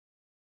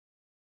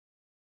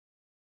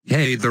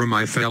Hey there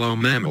my fellow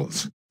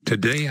mammals.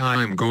 Today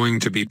I'm going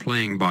to be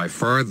playing by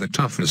far the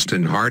toughest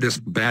and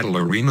hardest battle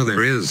arena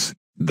there is,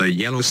 the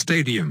Yellow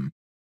Stadium.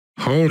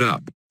 Hold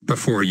up,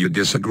 before you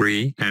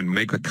disagree and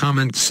make a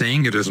comment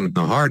saying it isn't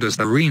the hardest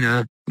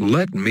arena,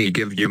 let me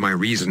give you my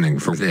reasoning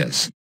for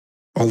this.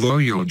 Although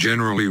you'll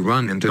generally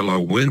run into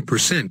low win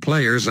percent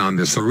players on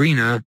this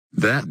arena,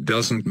 that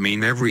doesn't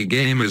mean every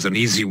game is an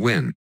easy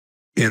win.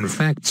 In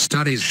fact,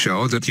 studies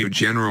show that you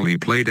generally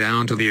play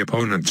down to the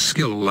opponent's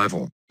skill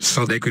level,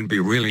 so they can be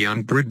really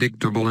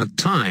unpredictable at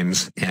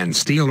times and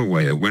steal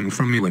away a win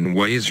from you in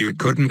ways you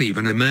couldn't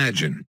even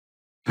imagine.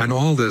 And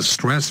all this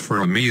stress for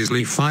a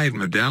measly 5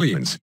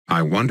 medallions.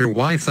 I wonder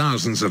why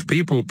thousands of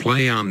people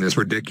play on this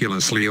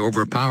ridiculously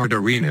overpowered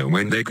arena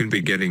when they can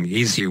be getting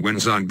easy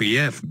wins on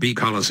BFB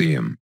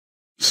Coliseum.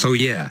 So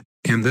yeah,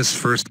 in this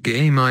first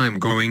game I'm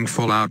going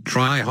full out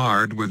try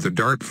hard with the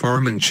dart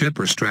farm and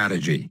chipper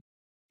strategy.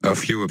 A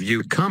few of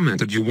you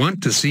commented you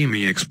want to see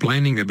me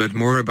explaining a bit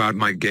more about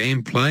my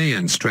gameplay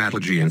and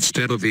strategy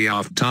instead of the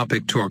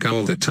off-topic talk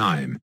all the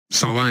time,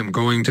 so I'm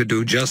going to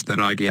do just that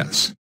I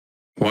guess.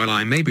 While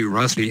I may be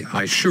rusty,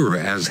 I sure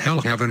as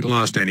hell haven't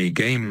lost any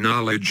game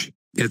knowledge,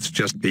 it's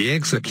just the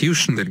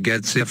execution that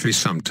gets iffy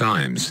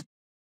sometimes.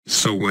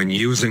 So when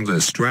using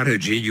this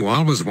strategy you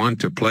always want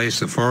to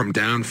place a farm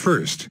down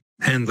first,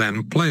 and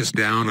then place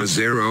down a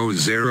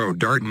 0-0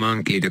 dart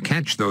monkey to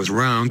catch those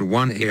round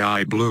 1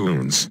 AI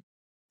balloons.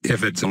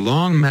 If it's a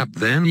long map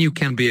then you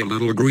can be a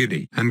little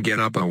greedy and get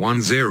up a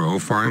 1-0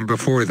 farm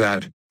before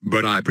that,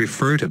 but I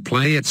prefer to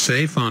play it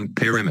safe on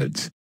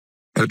pyramids.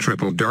 A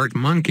triple dart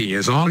monkey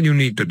is all you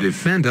need to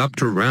defend up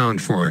to round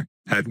 4,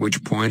 at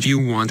which point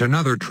you want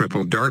another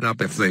triple dart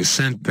up if they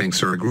send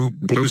pinks or group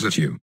blues at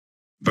you.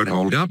 But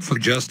hold up for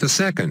just a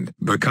second,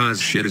 because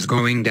shit is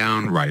going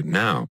down right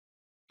now.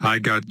 I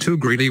got too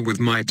greedy with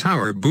my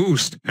tower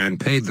boost and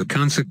paid the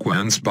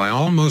consequence by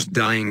almost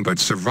dying but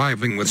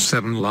surviving with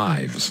 7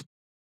 lives.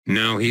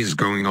 Now he's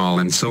going all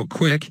in so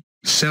quick,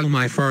 sell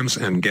my farms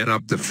and get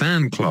up the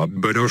fan club,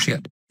 but oh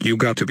shit, you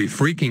got to be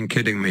freaking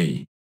kidding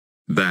me.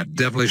 That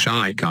devilish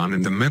icon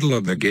in the middle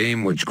of the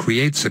game which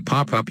creates a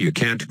pop-up you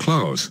can't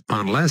close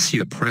unless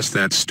you press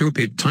that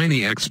stupid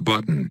tiny X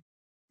button.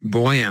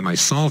 Boy am I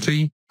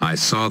salty, I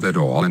saw that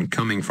all in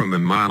coming from a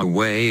mile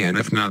away, and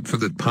if not for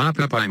that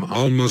pop-up I'm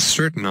almost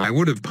certain I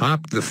would have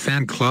popped the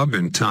fan club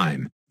in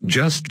time.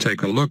 Just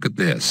take a look at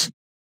this.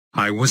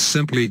 I was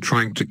simply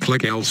trying to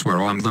click elsewhere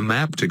on the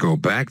map to go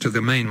back to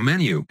the main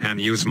menu and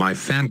use my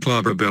fan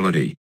club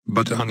ability,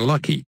 but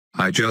unlucky,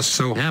 I just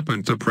so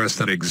happened to press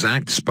that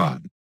exact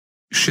spot.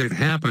 Shit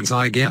happens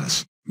I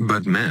guess,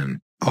 but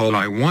man, all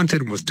I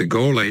wanted was to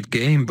go late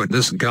game, but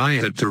this guy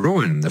had to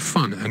ruin the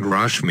fun and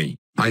rush me.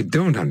 I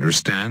don't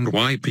understand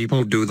why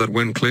people do that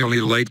when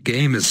clearly late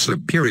game is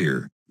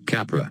superior,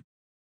 Kappa.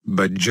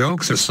 But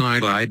jokes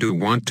aside, I do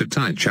want to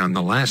touch on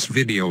the last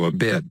video a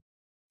bit.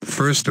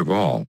 First of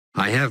all,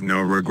 I have no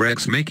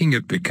regrets making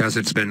it because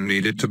it's been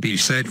needed to be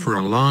said for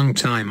a long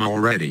time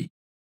already.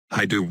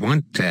 I do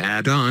want to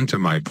add on to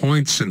my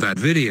points in that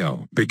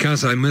video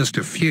because I missed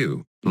a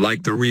few,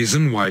 like the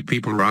reason why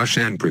people rush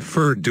and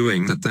prefer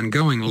doing that than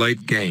going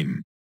late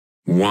game.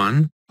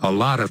 1. A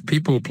lot of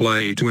people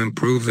play to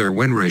improve their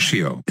win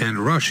ratio, and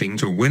rushing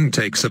to win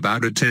takes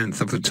about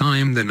 1/10 of the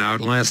time than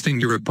outlasting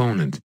your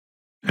opponent.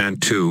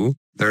 And 2.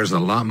 There's a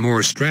lot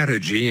more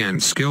strategy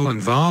and skill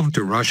involved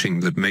to rushing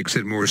that makes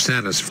it more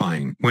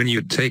satisfying when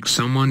you take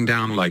someone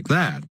down like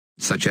that,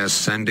 such as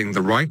sending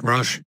the right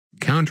rush,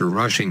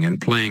 counter-rushing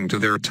and playing to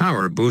their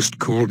tower boost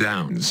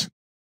cooldowns.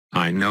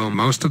 I know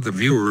most of the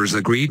viewers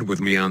agreed with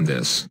me on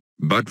this,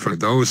 but for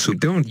those who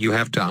don't, you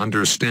have to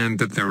understand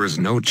that there is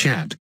no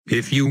chat.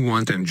 If you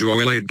want to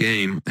enjoy late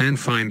game and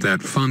find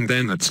that fun,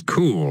 then that's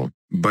cool,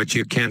 but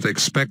you can't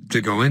expect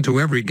to go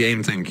into every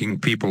game thinking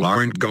people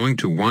aren't going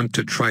to want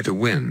to try to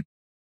win.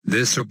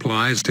 This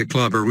applies to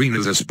club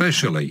arenas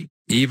especially.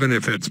 Even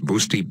if it's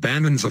boosty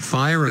bannons of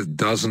fire, it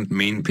doesn't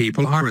mean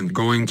people aren't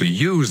going to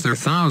use their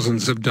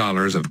thousands of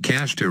dollars of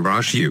cash to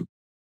rush you.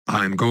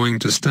 I'm going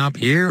to stop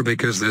here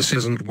because this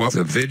isn't what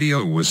the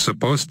video was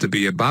supposed to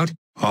be about,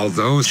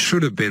 although it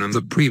should have been in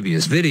the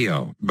previous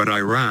video, but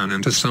I ran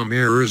into some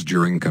errors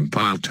during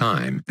compile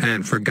time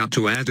and forgot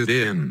to add it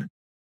in.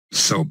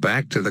 So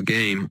back to the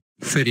game.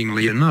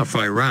 Fittingly enough,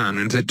 I ran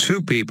into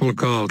 2 people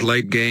called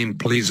late game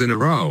please in a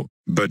row,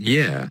 but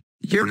yeah,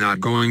 you're not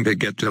going to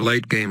get to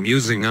late game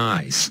using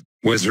ice,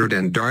 wizard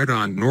and dart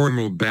on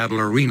normal battle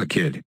arena,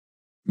 kid.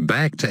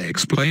 Back to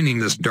explaining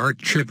this dart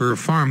chipper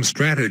farm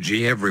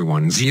strategy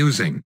everyone's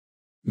using.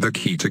 The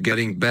key to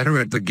getting better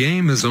at the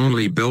game is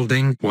only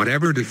building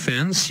whatever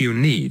defense you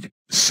need,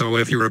 so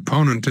if your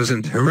opponent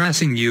isn't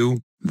harassing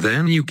you,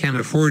 then you can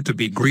afford to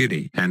be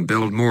greedy and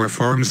build more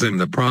farms in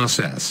the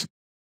process.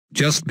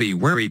 Just be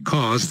wary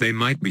cause they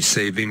might be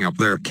saving up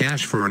their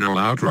cash for an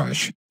all-out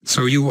rush,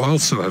 so you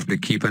also have to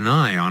keep an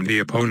eye on the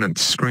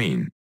opponent's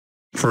screen.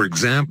 For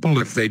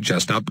example, if they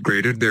just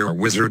upgraded their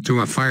wizard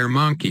to a fire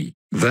monkey,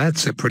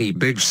 that's a pretty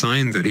big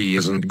sign that he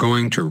isn't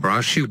going to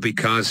rush you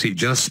because he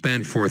just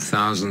spent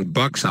 $4,000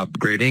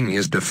 upgrading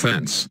his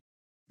defense.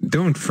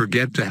 Don't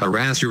forget to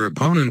harass your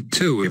opponent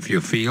too if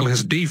you feel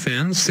his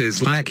defense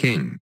is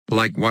lacking,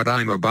 like what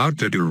I'm about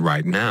to do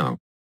right now.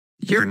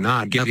 You're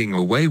not getting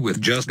away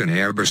with just an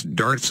airburst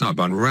dart sub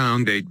on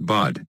round 8,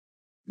 bud.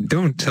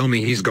 Don't tell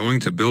me he's going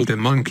to build a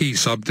monkey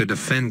sub to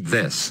defend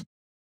this.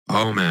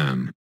 Oh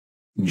man.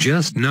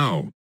 Just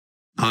no.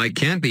 I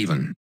can't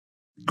even.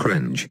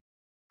 Cringe.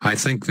 I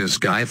think this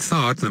guy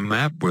thought the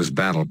map was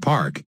Battle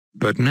Park,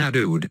 but nah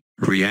dude,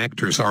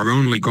 reactors are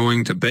only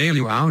going to bail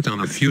you out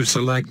on a few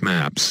select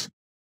maps.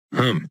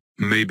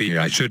 Maybe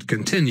I should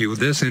continue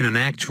this in an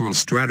actual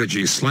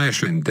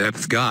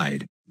strategy/in-depth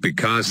guide,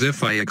 because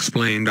if I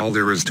explained all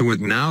there is to it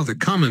now the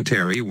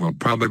commentary will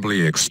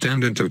probably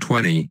extend into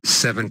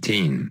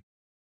 2017.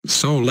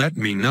 So let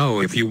me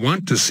know if you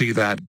want to see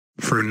that.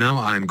 For now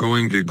I'm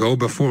going to go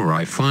before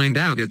I find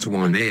out it's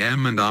 1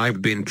 AM and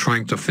I've been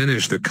trying to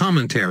finish the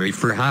commentary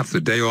for half the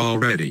day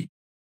already.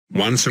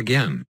 Once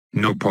again,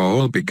 no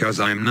poll because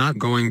I'm not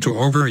going to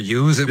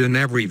overuse it in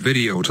every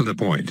video to the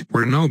point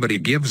where nobody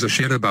gives a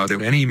shit about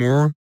it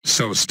anymore,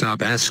 so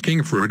stop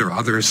asking for it or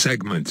other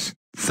segments,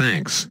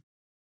 thanks.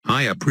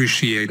 I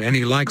appreciate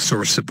any likes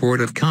or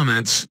supportive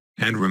comments,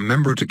 and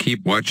remember to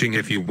keep watching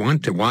if you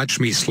want to watch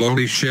me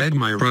slowly shed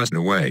my rust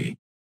away.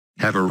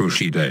 Have a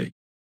Rushi day.